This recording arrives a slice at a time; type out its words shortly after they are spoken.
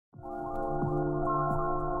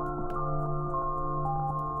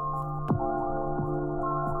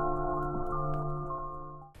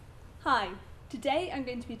Hi, today I'm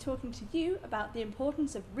going to be talking to you about the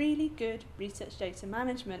importance of really good research data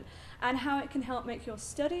management and how it can help make your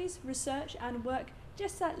studies, research and work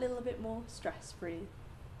just that little bit more stress-free.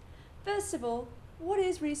 First of all, what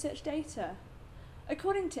is research data?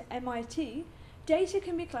 According to MIT, data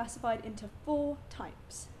can be classified into 4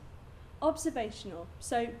 types. Observational,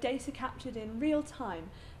 so data captured in real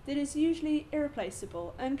time that is usually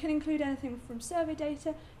irreplaceable and can include anything from survey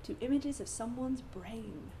data to images of someone's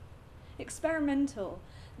brain. Experimental,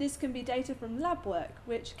 this can be data from lab work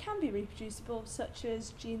which can be reproducible, such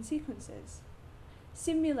as gene sequences.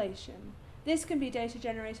 Simulation, this can be data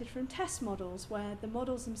generated from test models where the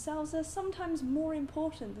models themselves are sometimes more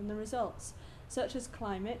important than the results, such as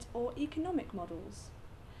climate or economic models.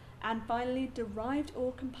 And finally, derived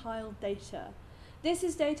or compiled data. This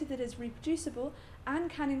is data that is reproducible and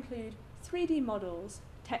can include 3D models,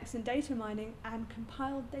 text and data mining, and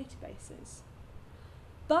compiled databases.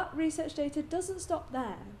 But research data doesn't stop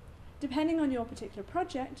there. Depending on your particular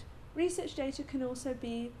project, research data can also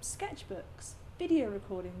be sketchbooks, video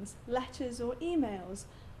recordings, letters or emails,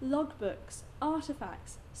 logbooks,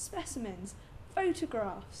 artifacts, specimens,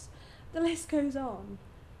 photographs. The list goes on.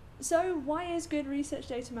 So why is good research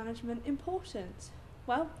data management important?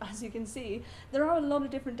 Well, as you can see, there are a lot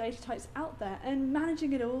of different data types out there, and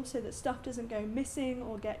managing it all so that stuff doesn't go missing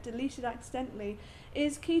or get deleted accidentally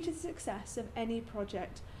is key to the success of any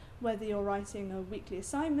project, whether you're writing a weekly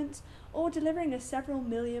assignment or delivering a several £1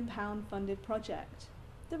 million funded project.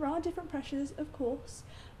 There are different pressures, of course,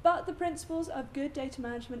 but the principles of good data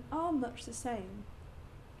management are much the same.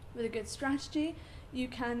 With a good strategy, you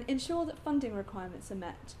can ensure that funding requirements are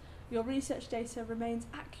met, your research data remains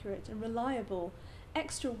accurate and reliable,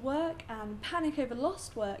 extra work and panic over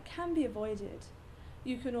lost work can be avoided.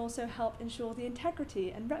 You can also help ensure the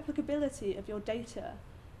integrity and replicability of your data.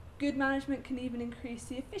 Good management can even increase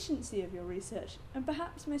the efficiency of your research, and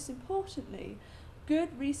perhaps most importantly,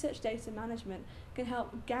 good research data management can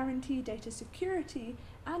help guarantee data security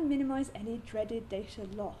and minimize any dreaded data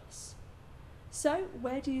loss. So,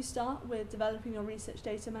 where do you start with developing your research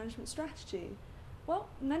data management strategy? Well,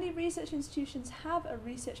 many research institutions have a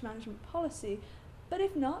research management policy, but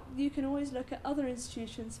if not, you can always look at other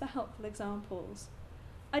institutions for helpful examples.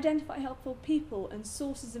 Identify helpful people and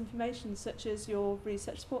sources of information such as your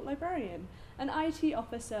research support librarian, an IT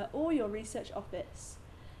officer or your research office.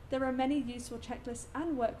 There are many useful checklists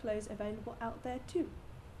and workflows available out there too.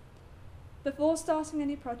 Before starting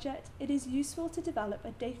any project, it is useful to develop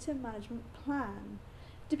a data management plan.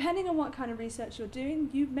 Depending on what kind of research you're doing,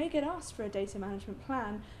 you may get asked for a data management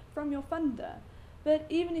plan from your funder. But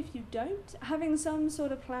even if you don't, having some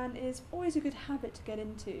sort of plan is always a good habit to get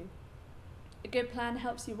into. A good plan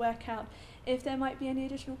helps you work out if there might be any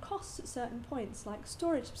additional costs at certain points, like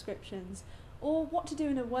storage subscriptions, or what to do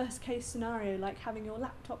in a worst case scenario like having your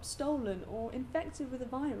laptop stolen or infected with a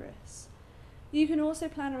virus. You can also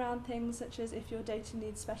plan around things such as if your data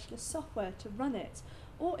needs specialist software to run it,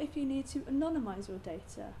 or if you need to anonymize your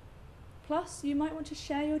data. Plus, you might want to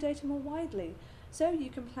share your data more widely, so you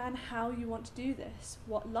can plan how you want to do this,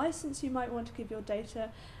 what license you might want to give your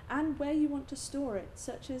data, and where you want to store it,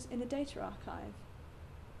 such as in a data archive.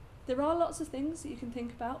 There are lots of things that you can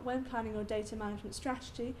think about when planning your data management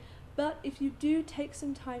strategy, but if you do take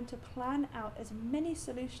some time to plan out as many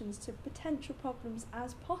solutions to potential problems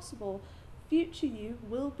as possible, future you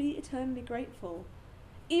will be eternally grateful.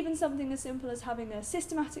 Even something as simple as having a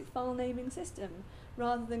systematic file naming system,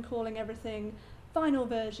 rather than calling everything final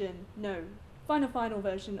version, no, final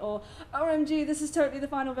version, or OMG, this is totally the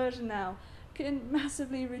final version now, can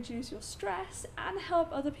massively reduce your stress and help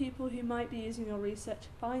other people who might be using your research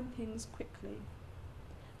find things quickly.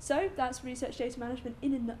 So that's research data management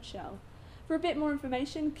in a nutshell. For a bit more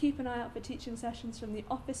information, keep an eye out for teaching sessions from the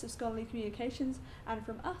Office of Scholarly Communications and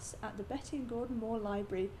from us at the Betty and Gordon Moore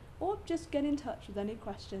Library, or just get in touch with any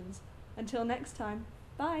questions. Until next time,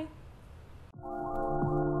 bye!